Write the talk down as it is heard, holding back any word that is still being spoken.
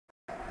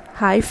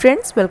Hi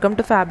friends, welcome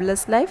to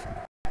fabulous life.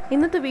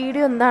 ഇന്നത്തെ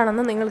video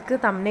എന്താണെന്ന് നിങ്ങൾക്ക്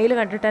തംബ്നെയിൽ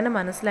കണ്ടിട്ട് തന്നെ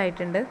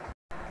മനസ്സിലായിട്ടുണ്ട്.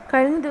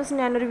 കഴിഞ്ഞ ദിവസം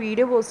ഞാനൊരു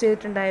വീഡിയോ പോസ്റ്റ്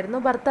ചെയ്തിട്ടുണ്ടായിരുന്നു,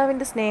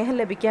 ഭർത്താവിൻ്റെ സ്നേഹം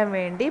ലഭിക്കാൻ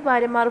വേണ്ടി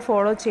ഭാര്യമാർ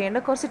ഫോളോ ചെയ്യേണ്ട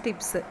കുറച്ച്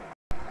ടിപ്സ്.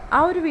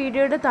 ആ ഒരു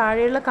വീഡിയോയുടെ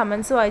താഴെയുള്ള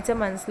കമൻസ് വായിച്ചാൽ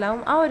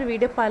മനസ്സിലാവും ആ ഒരു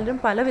വീഡിയോ പലരും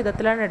പല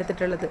വിധത്തിലാണ്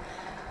എടുത്തിട്ടുള്ളത്.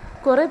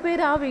 കുറേ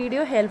പേര് ആ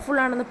വീഡിയോ ഹെൽപ്ഫുൾ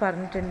ആണെന്ന്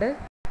പറഞ്ഞിട്ടുണ്ട്.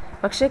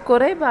 പക്ഷേ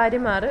കുറേ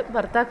ഭാര്യമാർ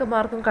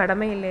ഭർത്താക്കന്മാർക്കും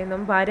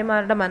കടമയില്ലെന്നും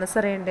ഭാര്യമാരുടെ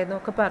മനസ്സറിയണ്ടെന്നും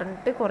ഒക്കെ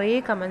പറഞ്ഞിട്ട് കുറേ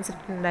കമൻസ്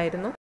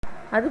ഇട്ടിട്ടുണ്ടായിരുന്നു.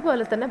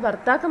 അതുപോലെ തന്നെ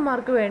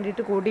ഭർത്താക്കന്മാർക്ക്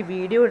വേണ്ടിയിട്ട് കൂടി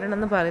വീഡിയോ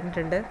ഇടണമെന്ന്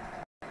പറഞ്ഞിട്ടുണ്ട്.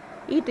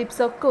 ഈ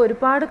ടിപ്സൊക്കെ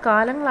ഒരുപാട്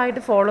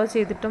കാലങ്ങളായിട്ട് ഫോളോ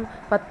ചെയ്തിട്ടും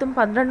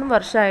 10-12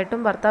 വർഷമായിട്ടും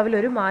ഭർത്താവിൽ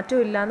ഒരു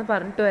മാറ്റവും ഇല്ല എന്ന്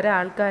പറഞ്ഞിട്ട് വരെ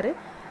ആൾക്കാർ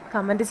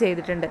കമൻറ്റ്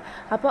ചെയ്തിട്ടുണ്ട്.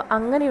 അപ്പോൾ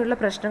അങ്ങനെയുള്ള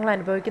പ്രശ്നങ്ങൾ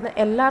അനുഭവിക്കുന്ന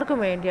എല്ലാവർക്കും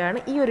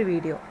വേണ്ടിയാണ് ഈ ഒരു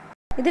വീഡിയോ.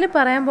 ഇതിൽ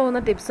പറയാൻ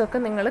പോകുന്ന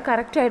ടിപ്സൊക്കെ നിങ്ങൾ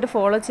കറക്റ്റായിട്ട്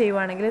ഫോളോ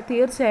ചെയ്യുവാണെങ്കിൽ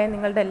തീർച്ചയായും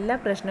നിങ്ങളുടെ എല്ലാ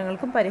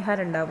പ്രശ്നങ്ങൾക്കും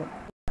പരിഹാരം ഉണ്ടാകും.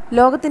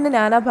 ലോകത്തിൻ്റെ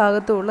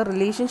നാനാഭാഗത്തുമുള്ള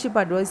റിലേഷൻഷിപ്പ്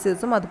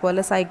അഡ്വൈസേഴ്സും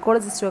അതുപോലെ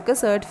സൈക്കോളജിസ്റ്റും ഒക്കെ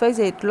സർട്ടിഫൈ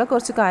ചെയ്തിട്ടുള്ള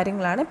കുറച്ച്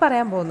കാര്യങ്ങളാണ്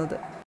പറയാൻ പോകുന്നത്.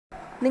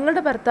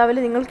 നിങ്ങളുടെ ഭർത്താവിൽ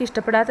നിങ്ങൾക്ക്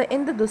ഇഷ്ടപ്പെടാത്ത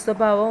എന്ത്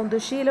ദുസ്വഭാവവും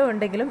ദുശീലവും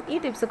ഉണ്ടെങ്കിലും ഈ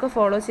ടിപ്സൊക്കെ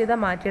ഫോളോ ചെയ്താൽ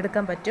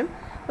മാറ്റിയെടുക്കാൻ പറ്റും.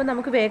 അപ്പോൾ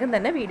നമുക്ക് വേഗം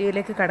തന്നെ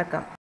വീഡിയോയിലേക്ക്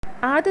കടക്കാം.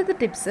 ആദ്യത്തെ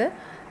ടിപ്സ്,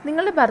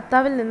 നിങ്ങളുടെ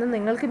ഭർത്താവിൽ നിന്ന്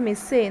നിങ്ങൾക്ക്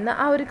മിസ് ചെയ്യുന്ന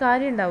ആ ഒരു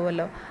കാര്യം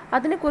ഉണ്ടാവുമല്ലോ,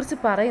 അതിനെക്കുറിച്ച്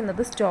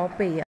പറയുന്നത്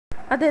സ്റ്റോപ്പ് ചെയ്യുക.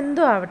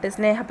 അതെന്തോ ആവട്ടെ,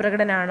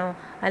 സ്നേഹപ്രകടനാണോ,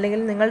 അല്ലെങ്കിൽ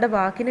നിങ്ങളുടെ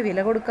വാക്കിന്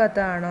വില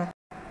കൊടുക്കാത്തതാണോ,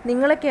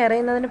 നിങ്ങളെ കെയർ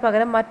ചെയ്യുന്നതിന്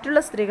പകരം മറ്റുള്ള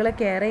സ്ത്രീകളെ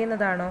കെയർ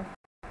ചെയ്യുന്നതാണോ,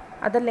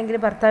 അതല്ലെങ്കിൽ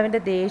ഭർത്താവിൻ്റെ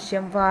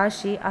ദേഷ്യം,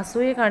 വാശി,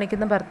 അസൂയ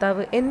കാണിക്കുന്ന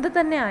ഭർത്താവ്, എന്ത്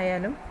തന്നെ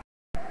ആയാലും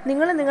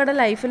നിങ്ങൾ നിങ്ങളുടെ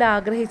ലൈഫിൽ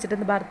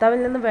ആഗ്രഹിച്ചിട്ട് ഭർത്താവിൽ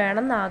നിന്ന്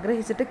വേണമെന്ന്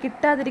ആഗ്രഹിച്ചിട്ട്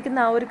കിട്ടാതിരിക്കുന്ന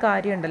ആ ഒരു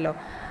കാര്യമുണ്ടല്ലോ,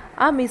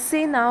 ആ മിസ്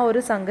ചെയ്യുന്ന ആ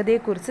ഒരു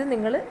സംഗതിയെക്കുറിച്ച്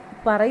നിങ്ങൾ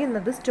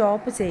പറയുന്നത്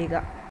സ്റ്റോപ്പ്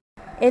ചെയ്യുക.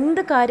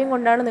 എന്ത് കാര്യം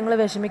കൊണ്ടാണ് നിങ്ങൾ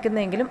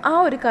വിഷമിക്കുന്നതെങ്കിലും ആ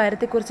ഒരു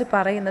കാര്യത്തെക്കുറിച്ച്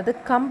പറയുന്നത്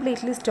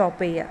കംപ്ലീറ്റ്ലി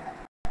സ്റ്റോപ്പ് ചെയ്യുക.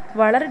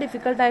 വളരെ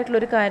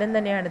ഡിഫിക്കൽട്ടായിട്ടുള്ളൊരു കാര്യം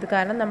തന്നെയാണിത്.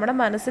 കാരണം നമ്മുടെ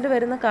മനസ്സിൽ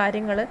വരുന്ന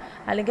കാര്യങ്ങൾ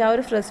അല്ലെങ്കിൽ ആ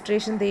ഒരു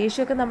ഫ്രസ്ട്രേഷൻ,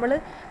 ദേഷ്യമൊക്കെ നമ്മൾ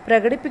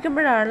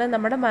പ്രകടിപ്പിക്കുമ്പോഴാണ്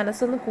നമ്മുടെ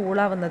മനസ്സൊന്ന്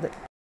കൂളാവുന്നത്.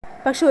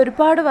 പക്ഷെ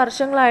ഒരുപാട്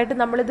വർഷങ്ങളായിട്ട്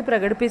നമ്മളിത്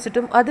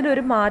പ്രകടിപ്പിച്ചിട്ടും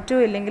അതിലൊരു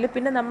മാറ്റവും ഇല്ലെങ്കിൽ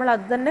പിന്നെ നമ്മൾ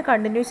അത് തന്നെ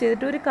കണ്ടിന്യൂ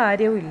ചെയ്തിട്ട് ഒരു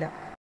കാര്യവും ഇല്ല.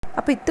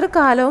 അപ്പോൾ ഇത്ര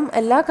കാലവും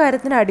എല്ലാ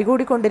കാര്യത്തിനും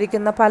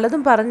അടികൂടിക്കൊണ്ടിരിക്കുന്ന,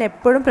 പലതും പറഞ്ഞ്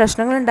എപ്പോഴും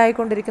പ്രശ്നങ്ങൾ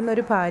ഉണ്ടായിക്കൊണ്ടിരിക്കുന്ന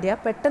ഒരു ഭാര്യ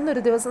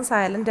പെട്ടെന്നൊരു ദിവസം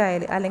സൈലൻ്റ്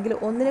ആയാൽ അല്ലെങ്കിൽ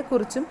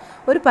ഒന്നിനെക്കുറിച്ചും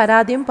ഒരു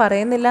പരാതിയും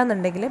പറയുന്നില്ല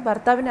എന്നുണ്ടെങ്കിൽ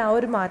ഭർത്താവിന് ആ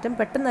ഒരു മാറ്റം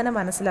പെട്ടെന്ന് തന്നെ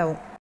മനസ്സിലാവും.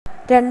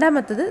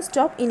 രണ്ടാമത്തത്,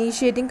 സ്റ്റോപ്പ്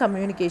ഇനീഷ്യേറ്റിംഗ്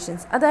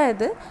കമ്മ്യൂണിക്കേഷൻസ്.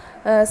 അതായത്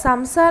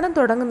സംസാരം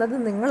തുടങ്ങുന്നത്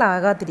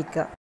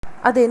നിങ്ങളാകാതിരിക്കുക.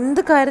 അതെന്ത്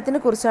കാര്യത്തിനെ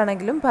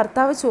കുറിച്ചാണെങ്കിലും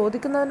ഭർത്താവ്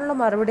ചോദിക്കുന്നതിനുള്ള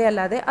മറുപടി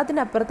അല്ലാതെ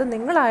അതിനപ്പുറത്ത്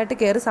നിങ്ങളായിട്ട്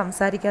കയറി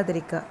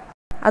സംസാരിക്കാതിരിക്കുക.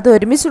 അത്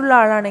ഒരുമിച്ചുള്ള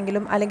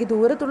ആളാണെങ്കിലും അല്ലെങ്കിൽ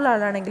ദൂരത്തുള്ള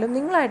ആളാണെങ്കിലും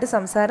നിങ്ങളായിട്ട്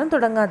സംസാരം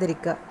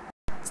തുടങ്ങാതിരിക്കുക.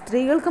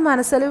 സ്ത്രീകൾക്ക്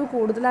മനസ്സലിവ്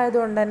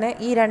കൂടുതലായതുകൊണ്ട് തന്നെ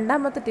ഈ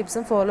രണ്ടാമത്തെ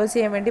ടിപ്സും ഫോളോ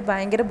ചെയ്യാൻ വേണ്ടി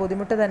ഭയങ്കര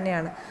ബുദ്ധിമുട്ട്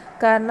തന്നെയാണ്.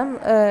 കാരണം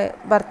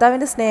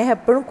ഭർത്താവിൻ്റെ സ്നേഹം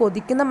എപ്പോഴും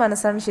കൊതിക്കുന്ന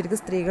മനസ്സാണ്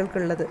ശരിക്കും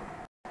സ്ത്രീകൾക്കുള്ളത്.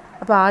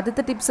 അപ്പോൾ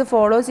ആദ്യത്തെ ടിപ്സ്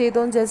ഫോളോ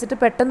ചെയ്തോന്ന് വിചാരിച്ചിട്ട്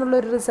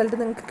പെട്ടെന്നുള്ളൊരു റിസൾട്ട്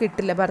നിങ്ങൾക്ക്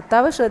കിട്ടില്ല.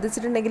 ഭർത്താവ്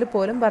ശ്രദ്ധിച്ചിട്ടുണ്ടെങ്കിൽ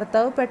പോലും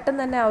ഭർത്താവ്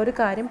പെട്ടെന്ന് തന്നെ ആ ഒരു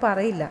കാര്യം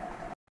പറയില്ല.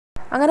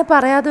 അങ്ങനെ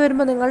പറയാതെ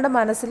വരുമ്പോൾ നിങ്ങളുടെ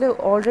മനസ്സിൽ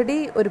ഓൾറെഡി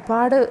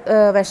ഒരുപാട്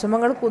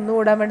വിഷമങ്ങൾ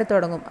കുന്നുകൂടാൻ വേണ്ടി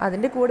തുടങ്ങും.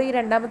 അതിൻ്റെ കൂടെ ഈ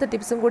രണ്ടാമത്തെ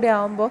ടിപ്സും കൂടി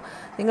ആകുമ്പോൾ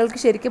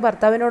നിങ്ങൾക്ക് ശരിക്കും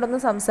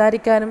ഭർത്താവിനോടൊന്ന്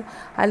സംസാരിക്കാനും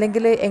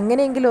അല്ലെങ്കിൽ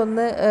എങ്ങനെയെങ്കിലും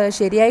ഒന്ന്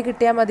ശരിയായി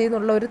കിട്ടിയാൽ മതി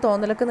എന്നുള്ള ഒരു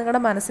തോന്നലൊക്കെ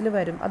നിങ്ങളുടെ മനസ്സിൽ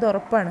വരും, അത്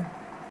ഉറപ്പാണ്.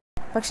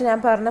 പക്ഷെ ഞാൻ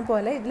പറഞ്ഞ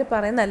പോലെ ഇതിൽ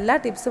പറയുന്ന എല്ലാ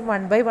ടിപ്സും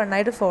 1 by 1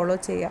 ആയിട്ട് ഫോളോ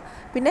ചെയ്യുക.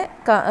 പിന്നെ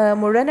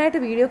മുഴുവനായിട്ട്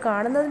വീഡിയോ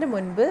കാണുന്നതിന്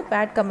മുൻപ്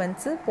ബാഡ്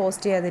കമൻറ്റ്സ്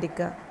പോസ്റ്റ്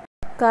ചെയ്യാതിരിക്കുക.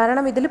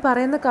 കാരണം ഇതിൽ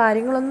പറയുന്ന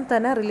കാര്യങ്ങളൊന്നും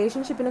തന്നെ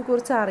റിലേഷൻഷിപ്പിനെ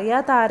കുറിച്ച്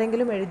അറിയാത്ത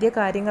ആരെങ്കിലും എഴുതിയ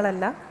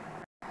കാര്യങ്ങളല്ല,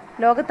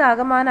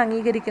 ലോകത്താകമാനം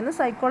അംഗീകരിക്കുന്ന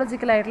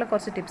സൈക്കോളജിക്കലായിട്ടുള്ള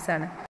കുറച്ച്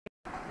ടിപ്സാണ്.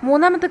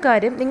 മൂന്നാമത്തെ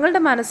കാര്യം,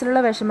 നിങ്ങളുടെ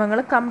മനസ്സിലുള്ള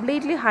വിഷമങ്ങൾ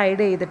കംപ്ലീറ്റ്ലി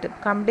ഹൈഡ് ചെയ്തിട്ട്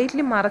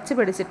കംപ്ലീറ്റ്ലി മറച്ചു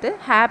പിടിച്ചിട്ട്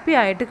ഹാപ്പി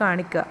ആയിട്ട്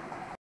കാണിക്കുക.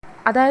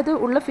 അതായത്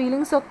ഉള്ള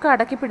ഫീലിങ്സ് ഒക്കെ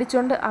അടക്കി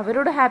പിടിച്ചുകൊണ്ട്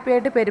അവരോട് ഹാപ്പി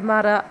ആയിട്ട്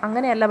പെരുമാറുക,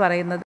 അങ്ങനെയല്ല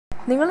പറയുന്നത്.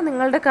 നിങ്ങൾ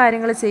നിങ്ങളുടെ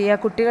കാര്യങ്ങൾ ചെയ്യുക,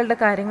 കുട്ടികളുടെ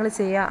കാര്യങ്ങൾ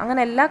ചെയ്യുക,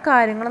 അങ്ങനെ എല്ലാ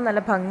കാര്യങ്ങളും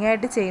നല്ല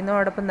ഭംഗിയായിട്ട്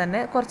ചെയ്യുന്നതോടൊപ്പം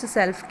തന്നെ കുറച്ച്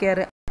സെൽഫ് കെയർ,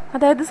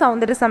 അതായത്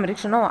സൗന്ദര്യ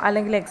സംരക്ഷണമോ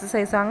അല്ലെങ്കിൽ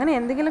എക്സസൈസോ അങ്ങനെ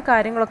എന്തെങ്കിലും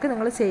കാര്യങ്ങളൊക്കെ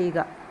നിങ്ങൾ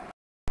ചെയ്യുക.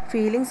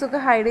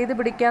 ഫീലിങ്സൊക്കെ ഹൈഡ് ചെയ്ത്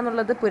പിടിക്കുക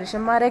എന്നുള്ളത്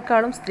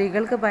പുരുഷന്മാരെക്കാളും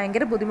സ്ത്രീകൾക്ക്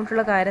ഭയങ്കര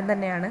ബുദ്ധിമുട്ടുള്ള കാര്യം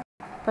തന്നെയാണ്.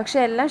 പക്ഷെ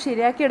എല്ലാം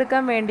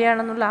ശരിയാക്കിയെടുക്കാൻ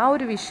വേണ്ടിയാണെന്നുള്ള ആ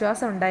ഒരു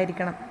വിശ്വാസം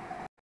ഉണ്ടായിരിക്കണം.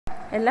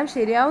 എല്ലാം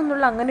ശരിയാവും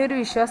എന്നുള്ള അങ്ങനെ ഒരു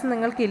വിശ്വാസം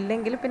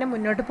നിങ്ങൾക്കില്ലെങ്കിൽ പിന്നെ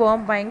മുന്നോട്ട്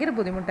പോകാൻ ഭയങ്കര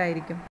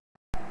ബുദ്ധിമുട്ടായിരിക്കും.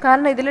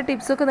 കാരണം ഇതിലെ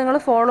ടിപ്സൊക്കെ നിങ്ങൾ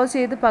ഫോളോ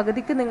ചെയ്ത്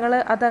പകുതിക്ക് നിങ്ങൾ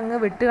അതങ്ങ്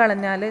വിട്ട്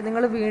കളഞ്ഞാൽ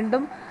നിങ്ങൾ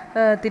വീണ്ടും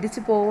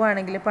തിരിച്ചു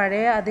പോവുകയാണെങ്കിൽ,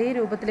 പഴയ അതേ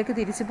രൂപത്തിലേക്ക്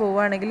തിരിച്ചു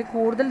പോവുകയാണെങ്കിൽ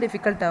കൂടുതൽ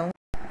ഡിഫിക്കൽട്ടാവും.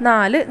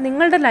 4,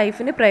 നിങ്ങളുടെ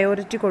ലൈഫിന്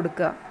പ്രയോറിറ്റി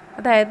കൊടുക്കുക.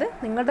 അതായത്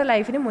നിങ്ങളുടെ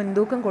ലൈഫിന്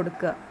മുൻതൂക്കം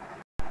കൊടുക്കുക.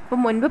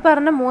 അപ്പോൾ മുൻപ്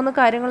പറഞ്ഞ 3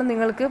 കാര്യങ്ങൾ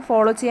നിങ്ങൾക്ക്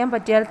ഫോളോ ചെയ്യാൻ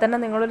പറ്റിയാൽ തന്നെ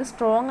നിങ്ങളൊരു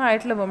സ്ട്രോങ്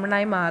ആയിട്ടുള്ള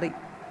വുമണായി മാറി.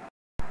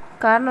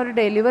 കാരണം ഒരു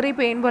ഡെലിവറി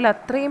പെയിൻ പോലെ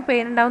അത്രയും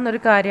പെയിൻ ഉണ്ടാകുന്ന ഒരു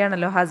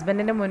കാര്യമാണല്ലോ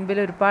ഹസ്ബൻഡിൻ്റെ മുൻപിൽ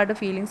ഒരുപാട്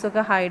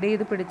ഫീലിങ്സൊക്കെ ഹൈഡ്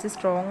ചെയ്ത് പിടിച്ച്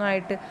സ്ട്രോങ്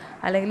ആയിട്ട്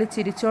അല്ലെങ്കിൽ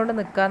ചിരിച്ചുകൊണ്ട്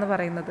നിൽക്കുക എന്ന്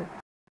പറയുന്നത്.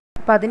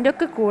 അപ്പോൾ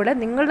അതിൻ്റെയൊക്കെ കൂടെ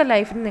നിങ്ങളുടെ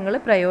ലൈഫിന് നിങ്ങൾ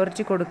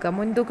പ്രയോറിറ്റി കൊടുക്കുക,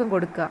 മുൻതൂക്കം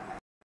കൊടുക്കുക.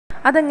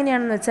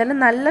 അതെങ്ങനെയാണെന്ന് വെച്ചാൽ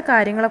നല്ല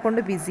കാര്യങ്ങളെ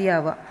കൊണ്ട് ബിസി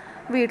ആവുക.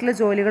 വീട്ടിലെ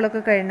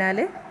ജോലികളൊക്കെ കഴിഞ്ഞാൽ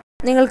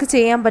നിങ്ങൾക്ക്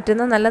ചെയ്യാൻ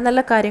പറ്റുന്ന നല്ല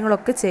നല്ല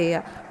കാര്യങ്ങളൊക്കെ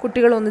ചെയ്യുക.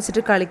 കുട്ടികൾ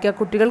ഒന്നിച്ചിട്ട് കളിക്കുക,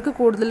 കുട്ടികൾക്ക്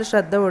കൂടുതൽ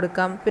ശ്രദ്ധ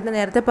കൊടുക്കാം. പിന്നെ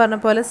നേരത്തെ പറഞ്ഞ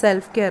പോലെ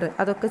സെൽഫ് കെയർ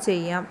അതൊക്കെ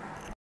ചെയ്യാം.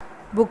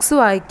 ബുക്സ്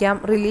വായിക്കാം,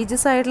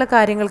 റിലീജിയസ് ആയിട്ടുള്ള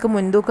കാര്യങ്ങൾക്ക്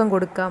മുൻതൂക്കം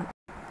കൊടുക്കാം.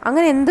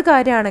 അങ്ങനെ എന്ത്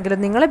കാര്യമാണെങ്കിലും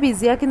നിങ്ങളെ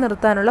ബിസിയാക്കി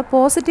നിർത്താനുള്ള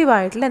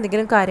പോസിറ്റീവായിട്ടുള്ള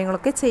എന്തെങ്കിലും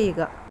കാര്യങ്ങളൊക്കെ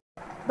ചെയ്യുക.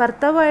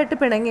 ഭർത്താവുമായിട്ട്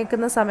പിണങ്ങി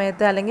നിൽക്കുന്ന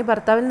സമയത്ത് അല്ലെങ്കിൽ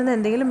ഭർത്താവിൽ നിന്ന്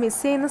എന്തെങ്കിലും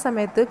മിസ് ചെയ്യുന്ന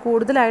സമയത്ത്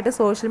കൂടുതലായിട്ട്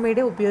സോഷ്യൽ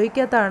മീഡിയ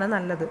ഉപയോഗിക്കാത്തതാണ്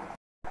നല്ലത്.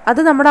 അത്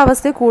നമ്മുടെ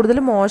അവസ്ഥയെ കൂടുതൽ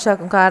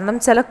മോശമാക്കും. കാരണം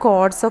ചില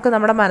കോഡ്സൊക്കെ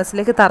നമ്മുടെ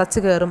മനസ്സിലേക്ക് തറച്ച്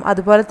കയറും.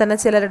 അതുപോലെ തന്നെ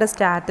ചിലരുടെ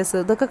സ്റ്റാറ്റസ്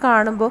ഇതൊക്കെ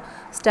കാണുമ്പോൾ,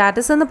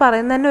 സ്റ്റാറ്റസ് എന്ന്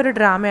പറയുന്നത് തന്നെ ഒരു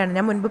ഡ്രാമയാണ്.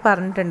 ഞാൻ മുൻപ്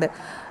പറഞ്ഞിട്ടുണ്ട്.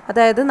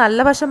 അതായത്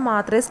നല്ല വശം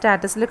മാത്രമേ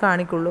സ്റ്റാറ്റസിൽ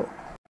കാണിക്കുള്ളൂ.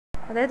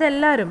 അതായത്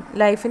എല്ലാവരും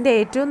ലൈഫിൻ്റെ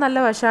ഏറ്റവും നല്ല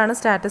വശമാണ്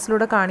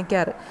സ്റ്റാറ്റസിലൂടെ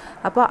കാണിക്കാറ്.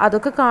 അപ്പോൾ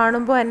അതൊക്കെ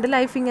കാണുമ്പോൾ എൻ്റെ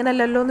ലൈഫ്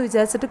ഇങ്ങനെയല്ലല്ലോ എന്ന്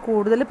വിചാരിച്ചിട്ട്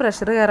കൂടുതൽ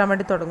പ്രഷർ കയറാൻ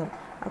വേണ്ടി തുടങ്ങും.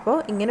 അപ്പോൾ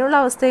ഇങ്ങനെയുള്ള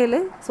അവസ്ഥയിൽ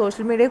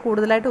സോഷ്യൽ മീഡിയ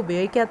കൂടുതലായിട്ട്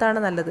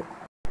ഉപയോഗിക്കാത്തതാണ് നല്ലത്.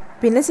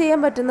 പിന്നെ ചെയ്യാൻ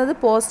പറ്റുന്നത്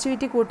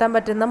പോസിറ്റിവിറ്റി കൂട്ടാൻ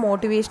പറ്റുന്ന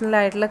മോട്ടിവേഷണൽ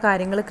ആയിട്ടുള്ള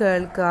കാര്യങ്ങൾ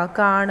കേൾക്കുക,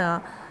 കാണുക,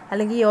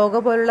 അല്ലെങ്കിൽ യോഗ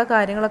പോലുള്ള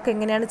കാര്യങ്ങളൊക്കെ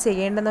എങ്ങനെയാണ്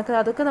ചെയ്യേണ്ടതെന്നൊക്കെ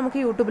അതൊക്കെ നമുക്ക്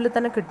യൂട്യൂബിൽ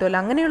തന്നെ കിട്ടുമല്ലോ.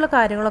 അങ്ങനെയുള്ള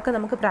കാര്യങ്ങളൊക്കെ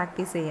നമുക്ക്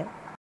പ്രാക്ടീസ് ചെയ്യാം.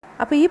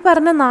 അപ്പോൾ ഈ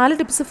പറഞ്ഞ 4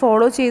 ടിപ്സ്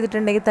ഫോളോ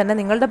ചെയ്തിട്ടുണ്ടെങ്കിൽ തന്നെ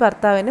നിങ്ങളുടെ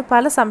ഭർത്താവിന്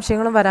പല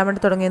സംശയങ്ങളും വരാൻ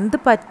വേണ്ടി തുടങ്ങും. എന്ത്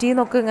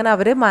പറ്റിയെന്നൊക്കെ ഇങ്ങനെ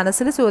അവർ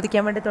മനസ്സിൽ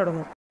ചോദിക്കാൻ വേണ്ടി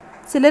തുടങ്ങും.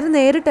 ചിലർ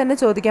നേരിട്ട് തന്നെ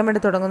ചോദിക്കാൻ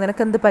വേണ്ടി തുടങ്ങും,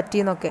 നിനക്ക് എന്ത്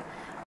പറ്റിയെന്നൊക്കെ.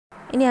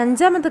 ഇനി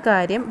 5ാമത്തെ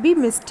കാര്യം, ബി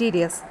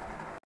മിസ്റ്റീരിയസ്.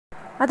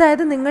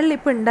 അതായത് നിങ്ങളിൽ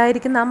ഇപ്പോൾ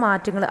ഉണ്ടായിരിക്കുന്ന ആ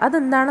മാറ്റങ്ങൾ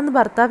അതെന്താണെന്ന്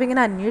ഭർത്താവ്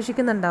ഇങ്ങനെ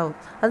അന്വേഷിക്കുന്നുണ്ടാവും.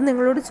 അത്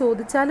നിങ്ങളോട്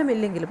ചോദിച്ചാലും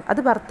ഇല്ലെങ്കിലും അത്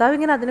ഭർത്താവ്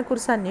ഇങ്ങനെ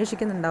അതിനെക്കുറിച്ച്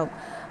അന്വേഷിക്കുന്നുണ്ടാവും.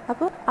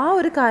 അപ്പോൾ ആ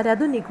ഒരു കാര്യം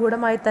അത്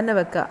നിഗൂഢമായി തന്നെ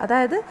വെക്കുക.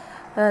 അതായത്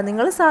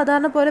നിങ്ങൾ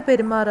സാധാരണ പോലെ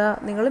പെരുമാറുക,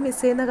 നിങ്ങൾ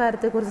മിസ് ചെയ്യുന്ന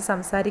കാര്യത്തെക്കുറിച്ച്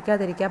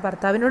സംസാരിക്കാതിരിക്കുക,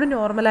 ഭർത്താവിനോട്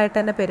നോർമലായിട്ട്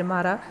തന്നെ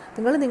പെരുമാറുക,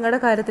 നിങ്ങൾ നിങ്ങളുടെ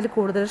കാര്യത്തിൽ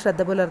കൂടുതൽ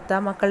ശ്രദ്ധ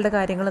പുലർത്തുക, മക്കളുടെ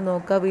കാര്യങ്ങൾ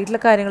നോക്കുക,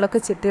 വീട്ടിലെ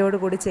കാര്യങ്ങളൊക്കെ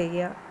ചിട്ടയോടുകൂടി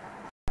ചെയ്യുക.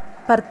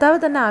 ഭർത്താവ്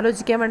തന്നെ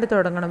ആലോചിക്കാൻ വേണ്ടി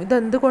തുടങ്ങണം,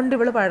 ഇതെന്തുകൊണ്ട്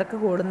ഇവൾ വഴക്ക്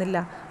കൂടുന്നില്ല,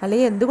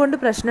 അല്ലെങ്കിൽ എന്തുകൊണ്ട്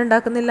പ്രശ്നം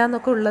ഉണ്ടാക്കുന്നില്ല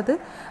എന്നൊക്കെ ഉള്ളത്,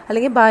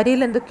 അല്ലെങ്കിൽ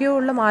ഭാര്യയിൽ എന്തൊക്കെയോ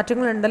ഉള്ള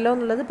മാറ്റങ്ങളുണ്ടല്ലോ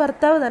എന്നുള്ളത്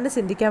ഭർത്താവ് തന്നെ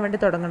ചിന്തിക്കാൻ വേണ്ടി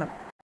തുടങ്ങണം.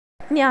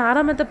 ഇനി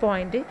 6ാമത്തെ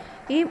പോയിന്റ്,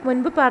 ഈ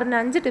മുൻപ് പറഞ്ഞ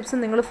 5 ടിപ്സ്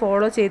നിങ്ങൾ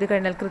ഫോളോ ചെയ്ത്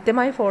കഴിഞ്ഞാൽ,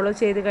 കൃത്യമായി ഫോളോ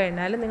ചെയ്ത്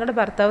കഴിഞ്ഞാൽ നിങ്ങളുടെ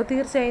ഭർത്താവ്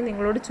തീർച്ചയായും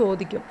നിങ്ങളോട്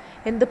ചോദിക്കും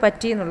എന്ത്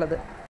പറ്റിയെന്നുള്ളത്.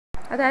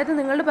 അതായത്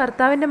നിങ്ങളുടെ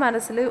ഭർത്താവിൻ്റെ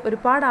മനസ്സിൽ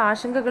ഒരുപാട്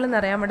ആശങ്കകൾ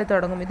നിറയാൻ വേണ്ടി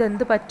തുടങ്ങും,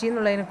 ഇതെന്ത്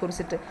പറ്റിയെന്നുള്ളതിനെ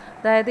കുറിച്ചിട്ട്.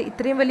 അതായത്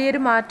ഇത്രയും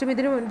വലിയൊരു മാറ്റം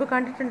ഇതിനു മുൻപ്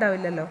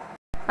കണ്ടിട്ടുണ്ടാവില്ലല്ലോ.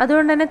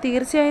 അതുകൊണ്ട് തന്നെ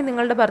തീർച്ചയായും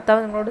നിങ്ങളുടെ ഭർത്താവ്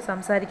നിങ്ങളോട്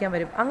സംസാരിക്കാൻ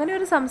വരും. അങ്ങനെ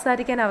ഒരു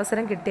സംസാരിക്കാൻ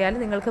അവസരം കിട്ടിയാൽ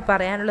നിങ്ങൾക്ക്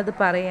പറയാനുള്ളത്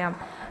പറയാം,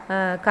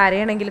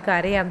 കരയണമെങ്കിൽ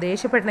കരയാം,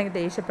 ദേഷ്യപ്പെടണമെങ്കിൽ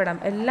ദേഷ്യപ്പെടാം.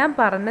 എല്ലാം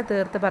പറഞ്ഞ്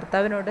തീർത്ത്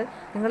ഭർത്താവിനോട്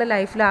നിങ്ങൾ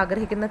ലൈഫിൽ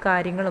ആഗ്രഹിക്കുന്ന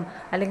കാര്യങ്ങളും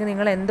അല്ലെങ്കിൽ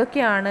നിങ്ങൾ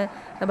എന്തൊക്കെയാണ്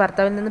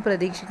ഭർത്താവിൽ നിന്ന്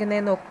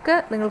പ്രതീക്ഷിക്കുന്നതെന്നൊക്കെ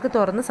നിങ്ങൾക്ക്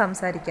തുറന്ന്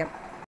സംസാരിക്കാം.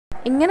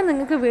 ഇങ്ങനെ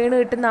നിങ്ങൾക്ക് വീണ്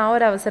കിട്ടുന്ന ആ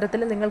ഒരു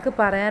അവസരത്തിൽ നിങ്ങൾക്ക്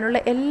പറയാനുള്ള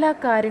എല്ലാ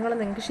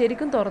കാര്യങ്ങളും നിങ്ങൾക്ക്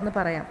ശരിക്കും തുറന്ന്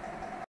പറയാം.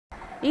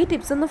 ഈ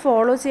ടിപ്സ് ഒന്ന്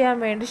ഫോളോ ചെയ്യാൻ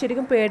വേണ്ടി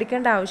ശരിക്കും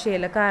പേടിക്കേണ്ട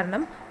ആവശ്യമില്ല.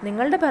 കാരണം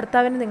നിങ്ങളുടെ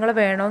ഭർത്താവിന് നിങ്ങളെ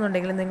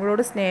വേണമെന്നുണ്ടെങ്കിൽ,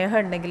 നിങ്ങളോട് സ്നേഹം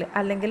ഉണ്ടെങ്കിൽ,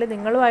 അല്ലെങ്കിൽ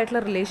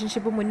നിങ്ങളുമായിട്ടുള്ള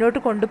റിലേഷൻഷിപ്പ് മുന്നോട്ട്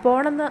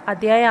കൊണ്ടുപോകണമെന്ന്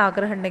അതിയായ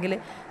ആഗ്രഹം ഉണ്ടെങ്കിൽ,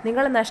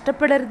 നിങ്ങളെ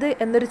നഷ്ടപ്പെടരുത്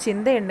എന്നൊരു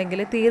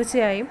ചിന്തയുണ്ടെങ്കിൽ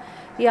തീർച്ചയായും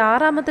ഈ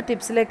 6ാമത്തെ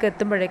ടിപ്സിലേക്ക്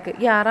എത്തുമ്പോഴേക്ക്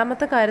ഈ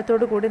 6ാമത്തെ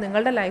കാര്യത്തോടു കൂടി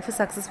നിങ്ങളുടെ ലൈഫ്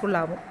സക്സസ്ഫുൾ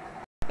ആവും.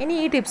 ഇനി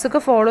ഈ ടിപ്സൊക്കെ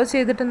ഫോളോ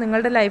ചെയ്തിട്ട്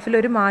നിങ്ങളുടെ ലൈഫിൽ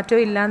ഒരു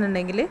മാറ്റവും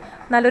ഇല്ലയെന്നുണ്ടെങ്കിൽ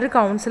നല്ലൊരു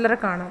കൗൺസിലറെ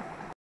കാണാം.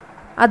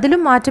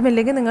 അതിലും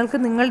മാറ്റമില്ലെങ്കിൽ നിങ്ങൾക്ക്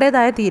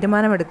നിങ്ങളുടേതായ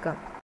തീരുമാനമെടുക്കാം.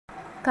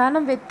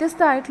 കാരണം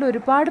വ്യത്യസ്തമായിട്ടുള്ള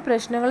ഒരുപാട്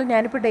പ്രശ്നങ്ങൾ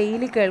ഞാനിപ്പോൾ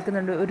ഡെയിലി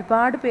കേൾക്കുന്നുണ്ട്.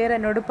 ഒരുപാട് പേർ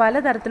എന്നോട്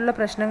പലതരത്തിലുള്ള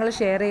പ്രശ്നങ്ങൾ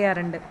ഷെയർ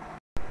ചെയ്യാറുണ്ട്.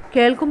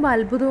 കേൾക്കുമ്പോൾ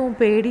അത്ഭുതവും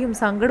പേടിയും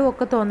സങ്കടവും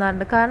ഒക്കെ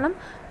തോന്നാറുണ്ട്. കാരണം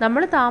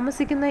നമ്മൾ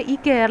താമസിക്കുന്ന ഈ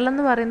കേരളം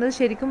എന്ന് പറയുന്നത്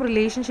ശരിക്കും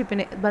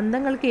റിലേഷൻഷിപ്പിന്,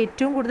 ബന്ധങ്ങൾക്ക്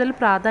ഏറ്റവും കൂടുതൽ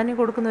പ്രാധാന്യം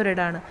കൊടുക്കുന്ന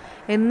ഒരിടമാണ്.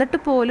 എന്നിട്ട്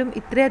പോലും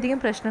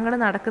ഇത്രയധികം പ്രശ്നങ്ങൾ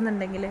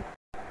നടക്കുന്നുണ്ടെങ്കിൽ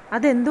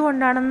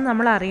അതെന്തുകൊണ്ടാണെന്ന്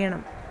നമ്മൾ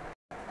അറിയണം.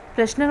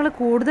 പ്രശ്നങ്ങൾ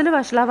കൂടുതൽ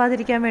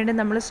വഷളാവാതിരിക്കാൻ വേണ്ടി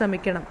നമ്മൾ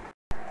ശ്രമിക്കണം.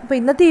 അപ്പോൾ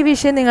ഇന്നത്തെ ഈ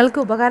വിഷയം നിങ്ങൾക്ക്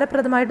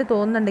ഉപകാരപ്രദമായിട്ട്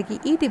തോന്നുന്നുണ്ടെങ്കിൽ,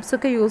 ഈ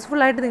ടിപ്സൊക്കെ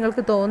യൂസ്ഫുൾ ആയിട്ട്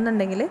നിങ്ങൾക്ക്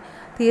തോന്നുന്നുണ്ടെങ്കിൽ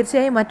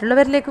തീർച്ചയായും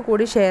മറ്റുള്ളവരിലേക്ക്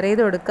കൂടി ഷെയർ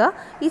ചെയ്ത് കൊടുക്കുക.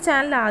 ഈ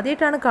ചാനൽ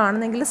ആദ്യമായിട്ടാണ്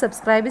കാണുന്നതെങ്കിൽ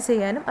സബ്സ്ക്രൈബ്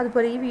ചെയ്യാനും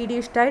അതുപോലെ ഈ വീഡിയോ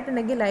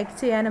ഇഷ്ടമായിട്ടുണ്ടെങ്കിൽ ലൈക്ക്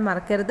ചെയ്യാനും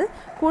മറക്കരുത്.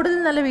 കൂടുതൽ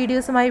നല്ല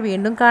വീഡിയോസുമായി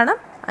വീണ്ടും കാണാം.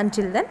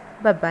 അൻറ്റിൽ ദെൻ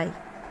ബൈ.